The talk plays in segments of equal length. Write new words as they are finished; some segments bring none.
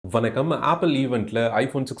வணக்கம். Apple ஈவெண்ட்ல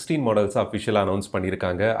iPhone 16 models அஃபிஷியலா announce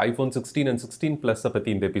பண்ணியிருக்காங்க. iPhone 16 and 16 Plus பத்தி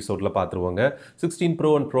இந்த எபிசோட்ல பார்த்துருவோங்க. 16 Pro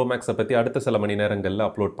and Pro Max பத்தி அடுத்த சில மணி நேரங்கள்ல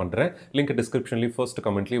அப்லோட் பண்றேன். Link டிஸ்கிரிப்ஷன்லயும் first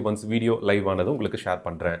கமெண்ட்லி once video live ஆனதும் உங்களுக்கு ஷேர்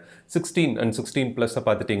பண்றேன். 16 and 16 Plus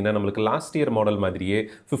பார்த்துட்டீங்கன்னா நம்மளுக்கு லாஸ்ட் இயர் மாடல் மாதிரியே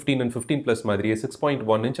 15 and 15 Plus மாதிரியே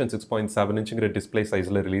 6.1 inch and 6.7 inchங்கிற டிஸ்பிளே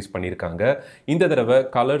சைஸ்ல ரிலீஸ் பண்ணியிருக்காங்க. இந்த தடவை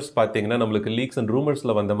கலர்ஸ் பார்த்தீங்கன்னா நம்மளுக்கு லீக்ஸ் அண்ட்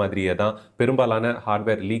ரூமர்ஸ்ல வந்த மாதிரியே தான் பெரும்பாலான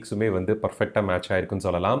ஹார்ட்வேர் லீக்ஸுமே வந்து பர்ஃபெக்டா மேட்ச் ஆயிருக்குன்னு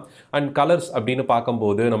சொல்லலாம். அண்ட் கலர்ஸ் அப்படின்னு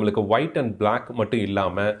பார்க்கும்போது நம்மளுக்கு ஒயிட் அண்ட் பிளாக் மட்டும்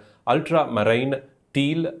இல்லாம ultra marine,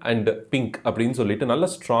 deal and pink அப்படின்னு சொல்லிட்டு நல்ல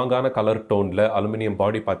ஸ்ட்ராங்கான கலர் டோன்ல அலுமினியம்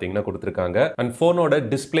பாடி பார்த்தீங்கன்னா கொடுத்துருக்காங்க. அண்ட் ஃபோனோட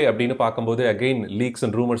டிஸ்பிளே அப்படின்னு பார்க்கும்போது அகைன் லீக்ஸ்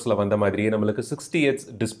அண்ட் ரூமர்ஸ்ல வந்த மாதிரியே நம்மளுக்கு 60Hz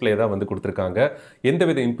டிஸ்பிளே தான் வந்து கொடுத்துருக்காங்க.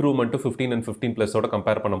 எந்தவித இம்ப்ரூவ்மெண்ட்டும் 15 and 15 Plus-ஓட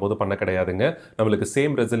கம்பேர் பண்ணும்போது பண்ண கிடையாதுங்க. நம்மளுக்கு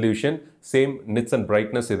same resolution, same nits and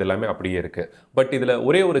brightness இது எல்லாமே அப்படியே இருக்கு. பட் இதுல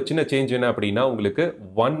ஒரே ஒரு சின்ன சேஞ்ச் என்ன அப்படின்னா உங்களுக்கு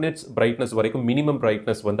 1 nits பிரைட்னஸ் வரைக்கும் மினிமம்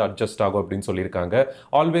பிரைட்னஸ் வந்து அட்ஜஸ்ட் ஆகும் அப்படின்னு சொல்லியிருக்காங்க.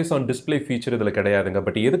 ஆல்வேஸ் ஆன் டிஸ்பிளே ஃபீச்சர் இதுல கிடையாதுங்க.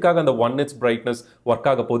 பட் எதுக்காக அந்த 1 nits பிரைட்னஸ் ஒர்க்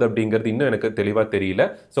ஆக போகுது அப்படிங்கிறது இன்னும் எனக்கு தெளிவா தெரியல.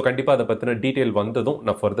 சோ கண்டிப்பா அதை பத்தின டீடைல் வந்ததும்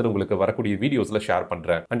நான் ஃபர்தர் உங்களுக்கு வரக்கூடிய வீடியோஸ்ல ஷேர்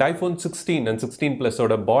பண்றேன். And iPhone 16 and 16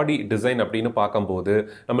 Plus-ஓட body design அப்படின்னு பார்க்கும்போது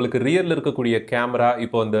நம்மளுக்கு ரியர்ல இருக்கக்கூடிய கேமரா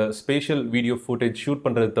இப்போ அந்த ஸ்பேஷியல் வீடியோ ஃபுட்டேஜ் ஷூட்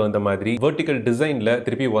பண்றதுக்கு தகுந்த மாதிரி வெர்டிகல் டிசைன்ல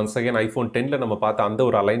திருப்பி ஒன்ஸ் அகைன் iPhone 10ல நம்ம பார்த்த அந்த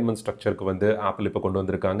ஒரு அலைன்மெண்ட் ஸ்ட்ரக்சருக்கு வந்து ஆப்பிள் இப்போ கொண்டு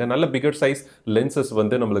வந்திருக்காங்க. நல்ல பிகர் சைஸ் லென்சஸ்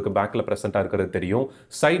வந்து நம்மளுக்கு பேக்ல பிரசன்டா இருக்கிறது தெரியும்.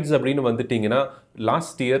 சைட்ஸ் அப்படின்னு வந்துட்டீங்கன்னா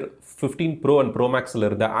last year 15 Pro and Pro Maxல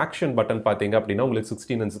இருந்த ஆக்ஷன் பட்டன் பார்த்தீங்க அப்படின்னா உங்களுக்கு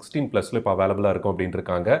 16 and 16 Plusல இப்போ அவைலபிளா இருக்கும் அப்படின்னு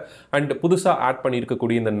இருக்காங்க. அண்ட் புதுசா ஆட்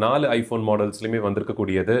பண்ணியிருக்கக்கூடிய இந்த 4 ஐபோன் மாடல்ஸ்லயுமே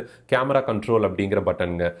வந்திருக்கக்கூடியது கேமரா கண்ட்ரோல் அப்படிங்கிற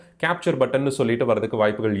பட்டனுங்க. கேப்சர் பட்டன் சொல்லிட்டு வரதுக்கு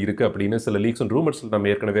வாய்ப்புகள் இருக்கு அப்படின்னு சில லீக்ஸ் அண்ட் ரூமர்ஸ்ல நம்ம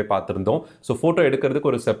ஏற்கனவே பார்த்திருந்தோம். ஸோ போட்டோ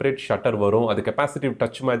எடுக்கிறதுக்கு ஒரு செப்பரேட் ஷட்டர் வரும், அது கெப்பாசிட்டிவ்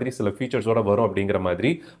டச் மாதிரி சில ஃபீச்சர்ஸோட வரும் அப்படிங்கிற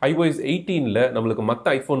மாதிரி iOS 18ல நம்மளுக்கு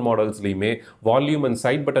மற்ற iPhone மாடல்ஸ்லயுமே volume and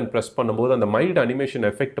side button press பண்ணும்போது அந்த மைல்டு அனிமேஷன்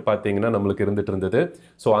எஃபெக்ட் பார்த்தீங்கன்னா நம்மளுக்கு இருந்துட்டு இருந்தது.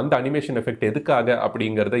 ஸோ அந்த அனிமேஷன் எஃபெக்ட் எதுக்காக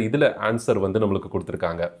அப்படிங்கிறத இதுல ஆன்சர் வந்து நம்மளுக்கு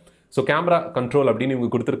கொடுத்துருக்காங்க. ஸோ கேமரா கண்ட்ரோல் அப்படின்னு இவங்க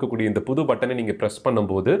கொடுத்துருக்கக்கூடிய இந்த புது பட்டனை நீங்கள் ப்ரெஸ்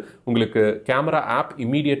பண்ணும்போது உங்களுக்கு கேமரா ஆப்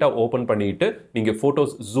இமீடியட்டாக ஓப்பன் பண்ணிட்டு நீங்கள்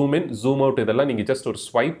photos zoom in, zoom out இதெல்லாம் நீங்கள் ஜஸ்ட் ஒரு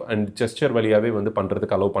ஸ்வைப் அண்ட் ஜெஸ்டர் வழியாகவே வந்து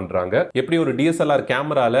பண்ணுறதுக்கு அலோவ் பண்ணுறாங்க. எப்படி ஒரு DSLR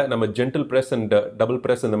கேமராவில் நம்ம gentle press and double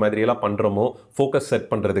press இந்த மாதிரி எல்லாம் பண்ணுறோமோ ஃபோக்கஸ் செட்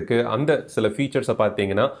பண்ணுறதுக்கு அந்த சில ஃபீச்சர்ஸை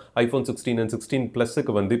பார்த்தீங்கன்னா iPhone 16 and 16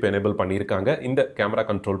 Plus-க்கு வந்து இப்போ எனேபிள் பண்ணியிருக்காங்க இந்த கேமரா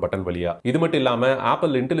கண்ட்ரோல் பட்டன் வழியா. இது மட்டும் இல்லாமல்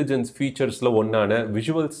ஆப்பிள் இன்டெலிஜென்ஸ் ஃபீச்சர்ஸில் ஒன்றான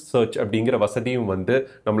விஷுவல் சர்ச் அப்படிங்கிற வசதியும் வந்து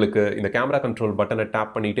நம்மளுக்கு இந்த கேமரா கண்ட்ரோல் பட்டனை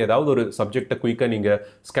டேப் பண்ணிட்டு ஏதாவது ஒரு சப்ஜெக்ட்டை குயிக்கா நீங்க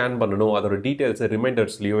ஸ்கேன் பண்ணணும், அதோட டீடைல்ஸ்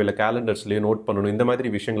ரிமைண்டர்ஸ்லயோ இல்ல கேலண்டர்ஸ்லயோ நோட் பண்ணணும், இந்த மாதிரி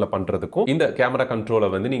விஷயங்களை பண்றதுக்கும் இந்த கேமரா கண்ட்ரோலை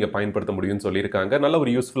வந்து நீங்க பயன்படுத்த முடியும்னு சொல்லியிருக்காங்க. நல்ல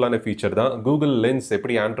ஒரு யூஸ்ஃபுல்லான ஃபீச்சர் தான். கூகுள் லென்ஸ்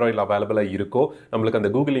எப்படி ஆண்ட்ராய்டில் அவைலபிளா இருக்கோ நம்மளுக்கு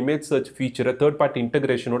அந்த Google image search ஃபீச்சரை third party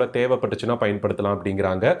இன்டெகிரேஷனோட தேவைப்பட்டுச்சுன்னா பயன்படுத்தலாம்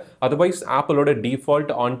அப்படிங்கிறாங்க. அதர்வைஸ் ஆப்பிளோட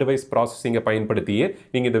டிஃபால்ட் ஆன் டிவைஸ் ப்ராசஸிங்கை பயன்படுத்தியே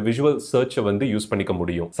நீங்க இந்த விஷுவல் சர்ச்சை வந்து யூஸ் பண்ணிக்க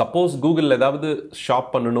முடியும். சப்போஸ் கூகுள் ஏதாவது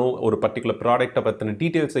ஷாப் பண்ணணும், ஒரு பர்டிகுலர் ப்ராடக்ட்டை பத்தின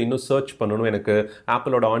டீடைல்ஸை இன்னும் சர்ச் பண்ணணும், எனக்கு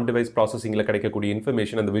ஆப்பிளோட ஆன் டிவைஸ் ப்ராசஸிங்ல கிடைக்கக்கூடிய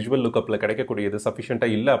இன்ஃபர்மேஷன் அந்த விஷுவல் லுக்கப்ல கிடைக்கக்கூடியது சஃபிஷியண்டா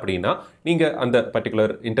இல்ல அப்படின்னா நீங்க அந்த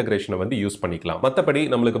பர்டிகுலர் இன்டகிரேஷனை வந்து யூஸ் பண்ணிக்கலாம். மற்றபடி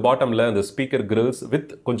நம்மளுக்கு பாட்டம்ல அந்த ஸ்பீக்கர் கிரில்ஸ்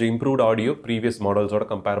வித் கொஞ்சம் இம்ப்ரூவ்ட் ஆடியோ ப்ரீவியஸ் மாடல்ஸோட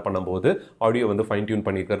கம்பேர் பண்ணும்போது ஆடியோ வந்து ஃபைன் டியூன்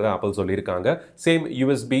பண்ணிருக்கிறத ஆப்பிள் சொல்லியிருக்காங்க. சேம்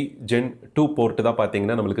USB Gen 2 போர்ட் தான்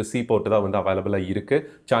பார்த்தீங்கன்னா நம்மளுக்கு C போர்ட் தான் வந்து அவைலபிளா இருக்கு.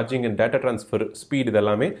 Charging and data transfer speed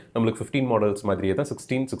இதெல்லாமே நம்மளுக்கு 15 மாடல்ஸ் மாதிரியே தான்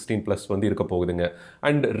 16 Plus வந்து இருக்க போகுதுங்க.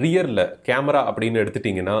 அண்ட் ரியர்ல கேமரா அப்படின்னு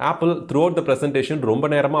எடுத்துட்டீங்கன்னா ஆப்பிள் த்ரூஅவுட் த பிரசன்டேஷன் ரொம்ப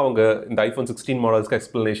நேரமா அவங்க இந்த iPhone 16 மாடல்ஸ்க்கு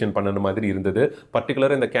எக்ஸ்பிளனேஷன் பண்ணன மாதிரி இருந்தது.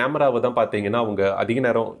 பர்டிகுலரா இந்த கேமராவை தான் பார்த்தீங்கன்னா அவங்க அதிக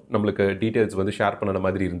நேரம் நம்மளுக்கு டீடைல்ஸ் வந்து ஷேர் பண்ணன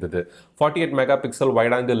மாதிரி இருந்தது. 48 mega pixel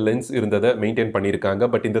wide angle lens இருந்ததை மெயின்டைன் பண்ணியிருக்காங்க.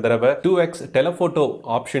 பட் இந்த தடவை 2x டெலஃபோட்டோ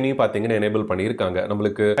ஆப்ஷனையும் பார்த்தீங்கன்னா எனேபிள் பண்ணியிருக்காங்க.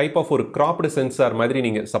 நம்மளுக்கு டைப் ஆஃப் ஒரு கிராப்டு சென்சார் மாதிரி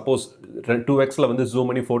நீங்க சப்போஸ் 2xல வந்து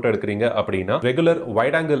ஜூம் பண்ணி போட்டோ எடுக்கிறீங்க அப்படின்னா regular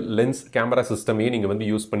wide angle lens camera சிஸ்டமே நீங்க வந்து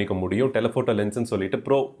யூஸ் பண்ணிக்க முடியும். டெலஃபோட்டோ லென்ஸ்னு சொல்லிட்டு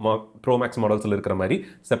ப்ரோ மேக்ஸ் மாடல்ஸ்ல இருக்கிற மாதிரி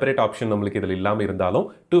செப்பரேட் ஆப்ஷன் நம்மளுக்கு இதில் இல்லாமல் இருந்தாலும்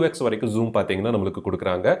 2x வரைக்கும் ஜூம் பார்த்தீங்கன்னா நம்மளுக்கு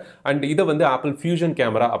கொடுக்குறாங்க. அண்ட் இதை வந்து ஆப்பிள் ஃபியூஷன்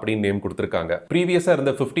கேமரா அப்படின்னு நேம் கொடுத்துருக்காங்க. ப்ரீவியஸாக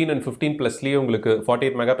இருந்த 15 and 15 Plusலயே உங்களுக்கு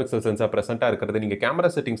 48 மெகா பிக்சல் சென்சார் பிரசென்ட்டாக இருக்கிறது நீங்க கேமரா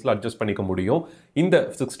செட்டிங்ஸ்ல அட்ஜஸ்ட் பண்ணிக்க முடியும். இந்த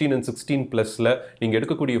 16 and 16 Plusல நீங்க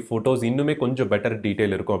எடுக்கக்கூடிய போட்டோஸ் இன்னுமே கொஞ்சம் பெட்டர்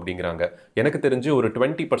டீடைல் இருக்கும் அப்படிங்கிறாங்க. எனக்கு தெரிஞ்சு ஒரு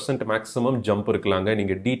 20% மேக்ஸிமம் ஜம்ப் இருக்கலாங்க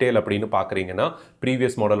நீங்க டீடைல் அப்படின்னு பாக்குறீங்கன்னா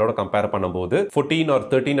ப்ரீவியஸ் மாடலோட கம்பேர் பண்ணும்போது. 14 or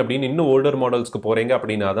 13 அப்படின்னு இன்னும் ஓல்டர் மாடல்ஸ்க்கு போறீங்க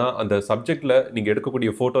அப்படின்னா தான் அந்த சப்ஜெக்ட்ல நீங்க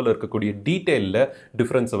எடுக்கக்கூடிய ஃபோட்டோவில் இருக்கக்கூடிய டீட்டெயிலில்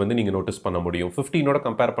டிஃப்ரென்ஸை வந்து நீங்கள் நோட்டீஸ் பண்ண முடியும். 15ஓட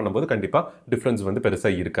கம்பேர் பண்ணும்போது கண்டிப்பாக டிஃப்ரென்ஸ் வந்து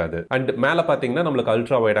பெருசாக இருக்காது. அண்ட் மேலே பார்த்தீங்கன்னா நம்மளுக்கு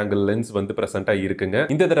அல்ட்ரா வைட் ஆங்கிள் லென்ஸ் வந்து ப்ரெசென்ட்டாக இருக்குங்க.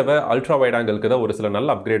 இந்த தடவை அல்ட்ரா வைட் ஆங்கிளுக்கு தான் ஒரு சில நல்ல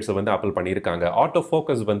அப்கிரேட்ஸ் வந்து ஆப்பிள் பண்ணியிருக்காங்க. ஆட்டோ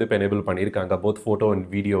ஃபோக்கஸ் வந்து இப்போ எனேபிள் பண்ணியிருக்காங்க போத் ஃபோட்டோ அண்ட்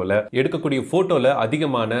வீடியோவில். எடுக்கக்கூடிய ஃபோட்டோவில்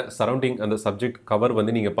அதிகமான சரௌண்டிங் அந்த சப்ஜெக்ட் கவர்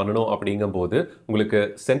வந்து நீங்கள் பண்ணணும் அப்படிங்கும்போது உங்களுக்கு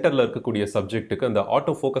சென்டரில் இருக்கக்கூடிய சப்ஜெக்ட்டுக்கு அந்த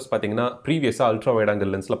ஆட்டோ ஃபோக்கஸ் பார்த்தீங்கன்னா ப்ரீவியஸாக அல்ட்ரா வைட்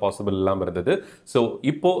ஆங்கிள் லென்ஸில் பாசிபிள் இல்லாமல் இருந்தது. ஸோ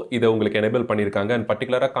இப்போ இதை உங்களுக்கு எனேபிள் பண்ணியிருக்காங்க. அண்ட்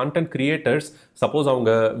பர்டிகுலராக கான்டென்ட் கிரியேட்டர்ஸ் சப்போஸ்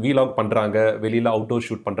அவங்க வீலாக் பண்ணுறாங்க, வெளியில் அவுட்டோர்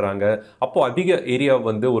ஷூட் பண்ணுறாங்க, அப்போ அதிக ஏரியா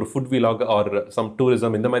வந்து ஒரு food vlog R some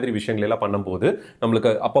tourism இந்த மாதிரி விஷயங்கள் எல்லாம் பண்ணும்போது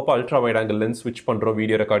நம்மளுக்கு அப்பப்போ அல்ட்ரா வைட் ஆங்கிள் லென்ஸ் ஸ்விட்ச் பண்ணுறோம்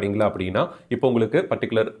வீடியோ ரெக்கார்டிங்கில் அப்படின்னா இப்போ உங்களுக்கு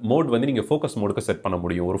பர்டிகுலர் மோட் வந்து நீங்கள் ஃபோக்கஸ் மோடுக்கு செட் பண்ண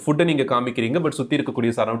முடியும். ஒரு ஃபுட்டை நீங்கள் காமிக்கிறீங்க, பட் சுற்றி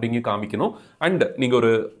இருக்கக்கூடிய சரௌண்டிங்கையும் காமிக்கணும். அண்ட் நீங்கள்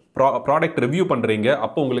ஒரு ப்ராடக்ட் ரிவ்யூ பண்ணுறீங்க,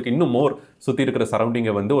 அப்போ உங்களுக்கு இன்னும் மோர் சுற்றி இருக்கிற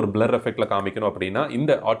சரௌண்டிங்கை வந்து ஒரு பிளர் எஃபெக்டில் காமிக்கணும் அப்படின்னா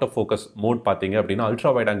இந்த ஆட்டோ ஃபோக்கஸ் மோட் பார்த்தீங்க அப்படின்னா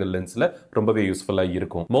அல்ட்ரா வைட் ஆங்கிள் லென்ஸில் ரொம்பவே யூஸ்ஃபுல்லாக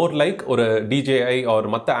இருக்கும். மோர் லைக் ஒரு DJI ஆர்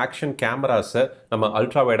மற்ற ஆக்ஷன் கேமராஸை நம்ம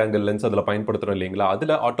அல்ட்ரா வைட் ஆங்கிள் லென்ஸ் அதில் பயன்படுத்துகிறோம் இல்லைங்களா,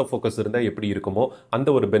 அதில் ஆட்டோ ஃபோக்கஸ் இருந்தால் எப்படி இருக்குமோ அந்த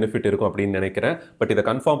ஒரு பெனிஃபிட் இருக்கும் அப்படின்னு நினைக்கிறேன். பட் இதை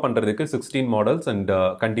கன்ஃபார்ம் பண்ணுறதுக்கு 16 மாடல்ஸ் அண்ட்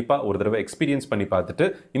கண்டிப்பாக ஒரு தடவை எக்ஸ்பீரியன்ஸ் பண்ணி பார்த்துட்டு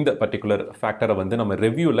இந்த பர்டிகுலர் ஃபேக்டரை வந்து நம்ம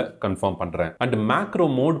ரிவ்யூவில் கன்ஃபார்ம் பண்ணுறேன். அண்ட் மேக்ரோ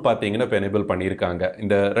மோட் பார்த்தீங்கன்னா இப்போ எனேபிள் பண்ணியிருக்காங்க.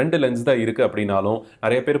 இந்த 2 லென்ஸ் தான் இருக்குது அப்படின்னாலும்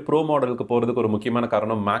நிறைய பேர் ப்ரோ மாடலுக்கு போகிறதுக்கு ஒரு முக்கியமான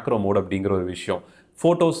காரணம் மேக்ரோ மோட் அப்படிங்கிற ஒரு விஷயம்.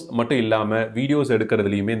 ஃபோட்டோஸ் மட்டும் இல்லாமல் வீடியோஸ்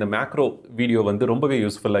எடுக்கிறதுலையுமே இந்த மேக்ரோ வீடியோ வந்து ரொம்பவே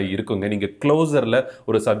யூஸ்ஃபுல்லாக இருக்குங்க. நீங்கள் க்ளோசரில்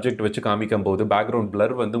ஒரு சப்ஜெக்ட் வச்சு காமிக்கும் போது பேக்ரவுண்ட்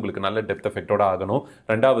பிளர் வந்து உங்களுக்கு நல்ல டெப்த் எஃபெக்டோட ஆகணும்.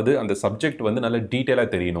 ரெண்டாவது அந்த சப்ஜெக்ட் வந்து நல்ல டீட்டெயிலாக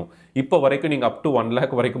தெரியணும். இப்போ வரைக்கும் நீங்கள் அப் டு 1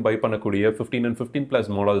 lakh வரைக்கும் பை பண்ணக்கூடிய 15 and 15+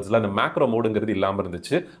 மாடல்ஸில் அந்த மேக்ரோ மோடுங்கிறது இல்லாமல்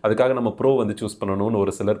இருந்துச்சு. அதுக்காக நம்ம ப்ரோ வந்து சூஸ் பண்ணணும்னு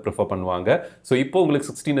ஒரு சிலர் ப்ரிஃபர் பண்ணுவாங்க. ஸோ இப்போ உங்களுக்கு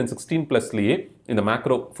 16 and 16+லேயே இந்த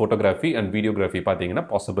மேக்ரோ ஃபோட்டோகிராஃபி அண்ட் வீடியோகிராஃபி பார்த்தீங்கன்னா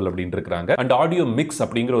பாசிபிள் அப்படின்னு இருக்கிறாங்க. அண்ட் ஆடியோ மிக்ஸ்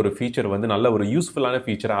அப்படிங்கிற ஒரு ஃபீச்சர் வந்து நல்ல ஒரு யூஸ்ஃபுல்லான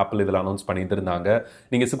ஃபீச்சர் ஆப்பிள் இதில் அனௌன்ஸ் பண்ணியிருந்தாங்க.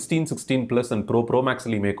 நீங்கள் 16, 16+ அண்ட் ப்ரோ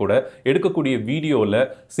மேக்ஸ்லையுமே கூட எடுக்கக்கூடிய வீடியோவில்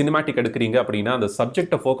சினிமேட்டிக் எடுக்கிறீங்க அப்படின்னா அந்த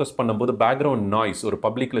சப்ஜெக்டை ஃபோக்கஸ் பண்ணும்போது பேக்ரவுண்ட் நாய்ஸ் ஒரு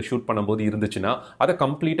பப்ளிக்கில் ஷூட் பண்ணும்போது இருந்துச்சுன்னா அதை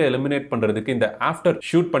கம்ப்ளீட்டாக எலிமினேட் பண்ணுறதுக்கு இந்த ஆஃப்டர்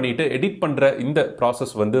ஷூட் பண்ணிட்டு எடிட் பண்ணுற இந்த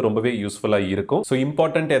ப்ராசஸ் வந்து ரொம்பவே யூஸ்ஃபுல்லாக இருக்கும். ஸோ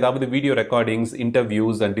இம்பார்ட்டன்ட் ஏதாவது வீடியோ ரெக்கார்டிங்ஸ்,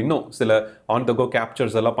 இன்டர்வியூஸ் அண்ட் இன்னும் சில ஆன் த கோ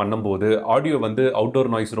கேப்சர்ஸ் எல்லாம் பண்ணும்போது ஆடியோ வந்து அவுட்டோர்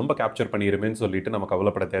நாய்ஸ் ரொம்ப கேப்சர் பண்ணிருமேன்னு சொல்லிட்டு நம்ம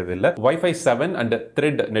கவலைப்பட தேவையில்லை. Wi-Fi 7 and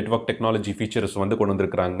Thread network technology features வந்து கொண்டு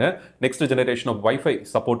வந்திருக்காங்க. Next generation of Wi-Fi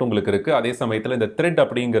support உங்களுக்கு இருக்கு. அதே சமயத்தில் இந்த Thread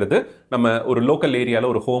அப்படிங்கிறது நம்ம ஒரு லோக்கல் ஏரியாவில்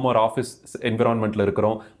ஒரு ஹோம் ஆர் ஆஃபீஸ் என்விரான்மெண்ட்ல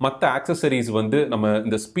இருக்கிறோம், மற்ற ஆக்சசரிஸ் வந்து நம்ம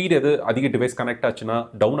இந்த ஸ்பீட் எது அதிக டிவைஸ் கனெக்ட் ஆச்சுன்னா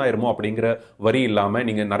டவுன் ஆயிருமோ அப்படிங்கிற வரி இல்லாமல்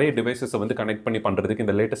நீங்கள் நிறைய டிவைசஸை வந்து கனெக்ட் பண்ணி பண்ணுறதுக்கு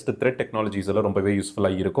இந்த லேட்டஸ்ட் Thread டெக்னாலஜிஸ் எல்லாம் ரொம்பவே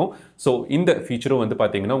யூஸ்ஃபுல்லாக இருக்கும். ஸோ இந்த ஃபீச்சரும் வந்து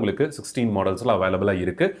பார்த்தீங்கன்னா உங்களுக்கு 16 மாடல்ஸில் அவைலபிளாக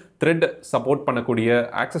இருக்கு. Thread சப்போர்ட் பண்ணக்கூடிய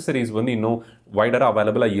ஆக்சசரிஸ் வந்து இன்னும் வைடராக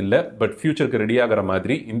அவைலபிளாக இல்லை, பட் ஃபியூச்சருக்கு ரெடி ஆகிற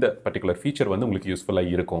மாதிரி இந்த பர்டிகுலர் ஃபீச்சர் வந்து உங்களுக்கு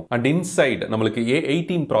யூஸ்ஃபுல்லாக இருக்கும். அண்ட் இன்சைட் நம்மளுக்கு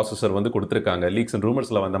A18 ப்ராசஸர் வந்து கொடுத்துருக்காங்க. லீக்ஸ் அண்ட்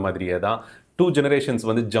ரூமர்ஸில் வந்த மாதிரியே தான் 2 ஜெனரேஷன்ஸ்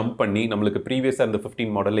வந்து ஜம்ப் பண்ணி நம்மளுக்கு ப்ரீவியஸாக இருந்த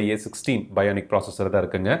 15 மாடலில் A16 பயோனிக் ப்ராசஸர் தான்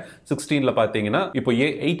இருக்குங்க. 16ல் பார்த்தீங்கன்னா இப்போ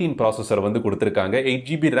A18 ப்ராசஸர் வந்து கொடுத்துருக்காங்க.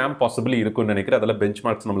 8GB RAM பாசிபிளி இருக்கும்னு நினைக்கிறேன். அதில் பெஞ்ச்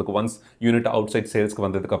மார்க்ஸ் நம்மளுக்கு ஒன்ஸ் யூனிட் அவுட் சைட் சேல்ஸ்க்கு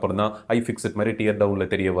வந்ததுக்கு அப்புறம் தான் iFixit மாதிரி டியர்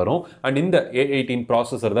டவுனில் தெரிய வரும். அண்ட் இந்த A18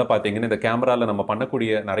 ப்ராசஸர் தான் பார்த்தீங்கன்னா இந்த கேமராவில் நம்ம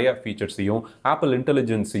பண்ணக்கூடிய நிறைய ஃபீச்சர்ஸையும் ஆப்பிள்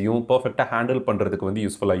இன்டெலிஜென்ஸையும் பர்ஃபெக்டாக ஹேண்டில் பண்ணுறதுக்கு வந்து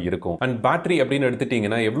யூஸ்ஃபுல்லாக இருக்கும். அண்ட் பேட்டரி அப்படின்னு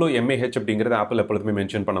எடுத்துட்டீங்கன்னா எவ்வளோ mAh அப்படிங்கிறது ஆப்பிள் எப்பொழுதுமே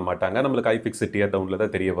மென்ஷன் பண்ண மாட்டாங்க. நம்மளுக்கு iFixit டியர் டவுனில்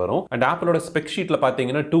தான் தெரிய வரும். அண்ட் ஆப்பிளோட ஸ்பெக் ஷீட்டில்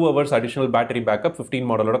பார்த்தீங்கன்னா 2 hours additional battery backup 15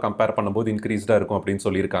 மாடலோட compare பண்ணும்போது இன்க்ரீஸ்டாக இருக்கும் அப்படின்னு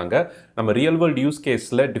சொல்லியிருக்காங்க. நம்ம ரியல் வேர்ல்டு யூஸ்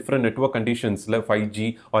கேஸில் different network கண்டிஷன்ஸில் 5G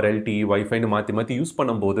R LTE வைஃபைன்னு மாற்றி யூஸ்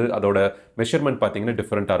பண்ணும்போது அதோட மெஷர்மெண்ட் பார்த்தீங்கன்னா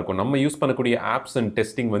டிஃப்ரெண்ட்டாக இருக்கும். நம்ம யூஸ் பண்ணக்கூடிய ஆப்ஸ் அண்ட்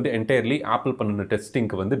டெஸ்டிங் வந்து என்டையர்லி ஆப்பிள் பண்ணின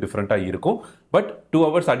டெஸ்டிங்க்கு வந்து டிஃப்ரெண்ட்டாக இருக்கும். பட் 2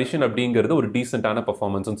 hours அடிஷன் அப்படிங்கிறது ஒரு டீசென்ட்டான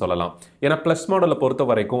பர்ஃபார்மன்ஸ்னு சொல்லலாம். ஏன்னா ப்ளஸ் மாடலை பொறுத்த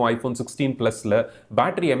வரைக்கும் iPhone 16+ல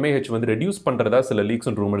பேட்டரி mAh வந்து ரெடியூஸ் பண்ணுறதா சில லீக்ஸ்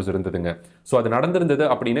அண்ட் ரூமர்ஸ் இருந்ததுங்க. ஸோ அது நடந்திருந்தது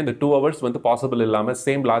அப்படின்னா இந்த 2 hours வந்து பாசிபிள் இல்லாமல்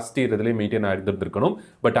சேம் லாஸ்ட் இயர் இதிலே மெயின்டைன் ஆகிருந்திருக்கணும்.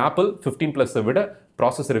 பட் ஆப்பிள் 15+ஐ விட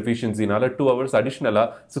ப்ராசஸர் எஃபிஷியன்சினால 2 hours அடிஷனலாக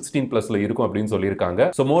 16+ல இருக்கும் அப்படின்னு சொல்லியிருக்காங்க.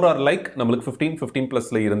 ஸோ மோர் ஆர் லைக் நம்மளுக்கு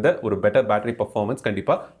 15+ல இருந்த ஒரு பெட்டர் பேட்டரி பர்ஃபார்மன்ஸ்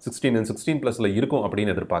கண்டிப்பாக 16 and 16+ல இருக்கும்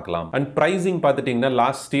அப்படின்னு எதிர்பார்க்கலாம். அண்ட் ப்ரைசிங் பார்த்துட்டிங்கன்னா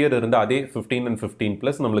லாஸ்ட் இயர் இருந்த அதே 15 and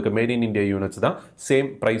 15+ நம்மளுக்கு மேட் இன் இந்தியா யூனிட்ஸ் தான் சேம்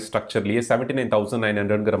ப்ரைஸ் ஸ்ட்ரக்சர்லேயே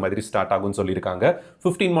 79,900ங்கிற மாதிரி ஸ்டார்ட் ஆகும்னு சொல்லியிருக்காங்க.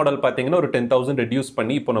 15 மாடல் பார்த்தீங்கன்னா ஒரு 10,000 ரெடியூஸ்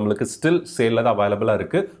பண்ணி இப்போ நம்மளுக்கு ஸ்டில் சேலில் தான் அவைலபிளாக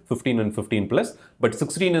இருக்குது 15 and 15+. பட்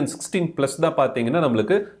 16 and 16+ தான் பார்த்தீங்கன்னா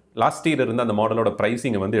நம்மளுக்கு லாஸ்ட் இயர் இருந்த அந்த மாடலோட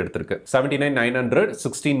பிரைசிங் வந்து எடுத்திருக்கு 79,900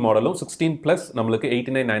 16 மாடலும் 16+ நம்மளுக்கு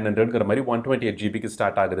 89,900ங்கிற மாதிரி 128GB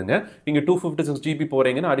ஸ்டார்ட் ஆகுதுங்க. நீங்க 256GB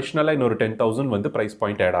போறீங்கன்னா அடிஷனலா இன்னொரு 10,000 வந்து பிரைஸ்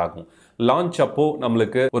பாயிண்ட் ஆட் ஆகும். லான்ச் அப்போ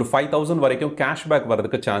நம்மளுக்கு ஒரு 5000 வரைக்கும் கேஷ்பேக்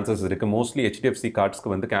வரதுக்கு சான்சஸ் இருக்கு. மோஸ்ட்லி HDFC கார்ட்ஸ்க்கு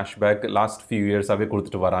வந்து கேஷ்பேக் லாஸ்ட் ஃபியூ இயர்ஸாவே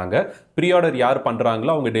கொடுத்துட்டு வராங்க. ப்ரீ ஆர்டர் யார்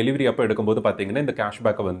பண்றாங்களோ அவங்க டெலிவரி அப்போ எடுக்கும்போது பாத்தீங்கன்னா இந்த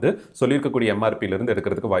கேஷ்பேக்கை வந்து சொல்லியிருக்கக்கூடிய MRP இருந்து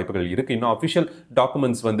எடுக்கிறதுக்கு வாய்ப்புகள் இருக்கு. இன்னும் அஃபிஷியல்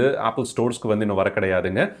டாக்குமெண்ட்ஸ் வந்து ஆப்பிள் ஸ்டோர்ஸ்க்கு வந்து இன்னும் வர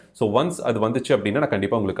கிடையாதுங்க. ஸோ ஒன்ஸ் அது வந்துச்சு அப்படின்னா நான்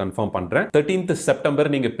கண்டிப்பா உங்களுக்கு கன்ஃபார்ம் பண்றேன். 13th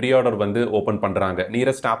செப்டம்பர் நீங்க ப்ரீ ஆர்டர் வந்து ஓபன் பண்றாங்க.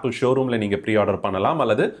 நியரஸ்ட் ஆப்பிள் ஷோரூம்ல நீங்க ப்ரீ ஆர்டர் பண்ணலாம்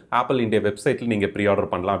அல்லது ஆப்பிள் இந்தியா வெப்சைட்ல நீங்க ப்ரீ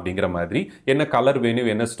ஆர்டர் பண்ணலாம். அப்படிங்கிற மாதிரி என்ன கலர்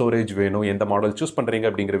வேணும், என்ன ஸ்டோரேஜ் வேணும், எந்த மாடல் சூஸ் பண்றீங்க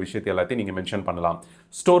அப்படிங்கிற விஷயத்தை எல்லாத்தையும் நீங்க மென்ஷன் பண்ணலாம்.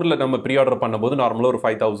 ஸ்டோர்ல நம்ம ப்ரீ ஆர்டர் பண்ணும்போது நார்மலா ஒரு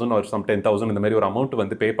 5000 ஒரு சம் 10000 இந்த மாதிரி ஒரு அமௌண்ட்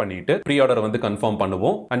வந்து பே பண்ணிட்டு ப்ரீ ஆர்டர் வந்து கன்ஃபார்ம்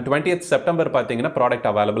பண்ணுவோம். அண்ட் 20th செப்டம்பர் பாத்தீங்கன்னா ப்ராடக்ட்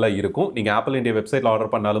அவைலபிளா இருக்கும். நீங்க ஆப்பிள் இந்தியா வெப்சைட்ல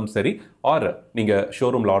ஆர்டர் பண்ணாலும் சரி ஆர் நீங்க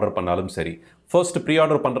ஷோரூம்ல ஆர்டர் பண்ணாலும் சரி. ஃபர்ஸ்ட் ப்ரீ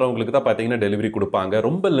ஆர்டர் பண்றவங்களுக்கு தான் பாத்தீங்கன்னா டெலிவரி கொடுப்பாங்க.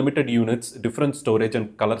 ரொம்ப limited units, different storage and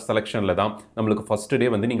colour செலக்ஷன்ல தான் நம்மளுக்கு ஃபர்ஸ்ட் டே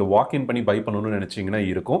வந்து நீங்க வாக் இன் பண்ணி பை பண்ணணும்னு நினைச்சீங்கன்னா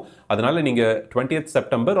இருக்கும். அதனால நீங்க 20th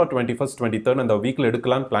September R 21st 23rd அந்த வீக்ல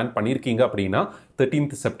எடுக்கலாம்னு பிளான் பண்ணிருக்கீங்க அப்படின்னா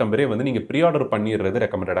 13th செப்டம்பரே வந்து நீங்க ப்ரீ ஆர்டர் பண்ணிடுறது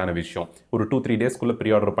ரெக்கமெண்டடான விஷயம். ஒரு 2-3 டேஸ்க்குள்ள ப்ரீ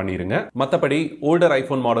ஆர்டர் பண்ணிருங்க. மத்தபடி ஓல்டர்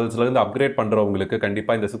ஐபோன் மாடல்ஸ்ல இருந்து அப்கிரேட் பண்றவங்களுக்கு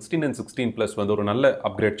கண்டிப்பா இந்த 16 and 16 Plus வந்து ஒரு நல்ல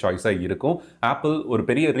அப்கிரேட் சாய்ஸா இருக்கும். ஆப்பிள் ஒரு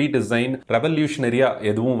பெரிய ரீடிசைன் ரெவல்யூஷனரியா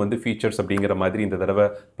எதுவும் வந்து ஃபீச்சர்ஸ் அப்படிங்கிற மாதிரி இந்த தடவை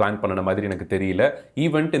பிளான் பண்ணன மாதிரி எனக்கு தெரியல.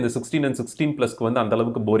 ஈவென்ட் இந்த 16 and 16 Plusக்கு வந்து அந்த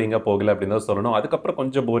அளவுக்கு போரிங்கா போகல அப்படின்னு தான் சொல்லணும். அதுக்கப்புறம்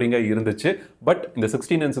கொஞ்சம் போரிங்கா இருந்துச்சு. பட் இந்த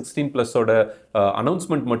 16 and 16 Plusோட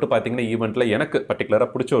அனௌன்ஸ்மெண்ட் மட்டும் பாத்தீங்கன்னா ஈவென்ட்ல எனக்கு பர்டிகுலரா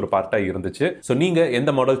பிடிச்ச ஒரு பார்ட்டா இருந்துச்சு. ஸோ நீங்க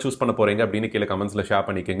எந்த மாடல் சூஸ் பண்ண போறீங்க அப்படின்னு கீழே கமெண்ட்ஸ்ல ஷேர்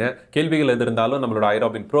பண்ணிக்கங்க. கேள்விகள் எது இருந்தாலும் நம்மளோட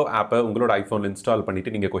iRobin Pro ஆப்பை உங்களோட ஐபோன் இன்ஸ்டால்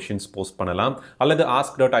பண்ணிட்டு நீங்க கொஸ்டின்ஸ் போஸ்ட் பண்ணலாம். அல்லது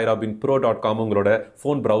ask.irobinpro.com உங்களோட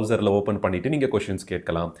போன் பிரவுசர்ல ஓபன் பண்ணிட்டு நீங்க கொஸ்டின்ஸ்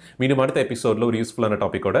கேட்கலாம். மீண்டும் அடுத்த எபிசோட்ல ஒரு யூஸ்ஃபுல்லான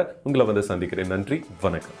டாபிக்கோட உங்களை வந்து சந்திக்கிறேன். நன்றி,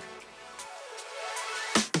 வணக்கம்.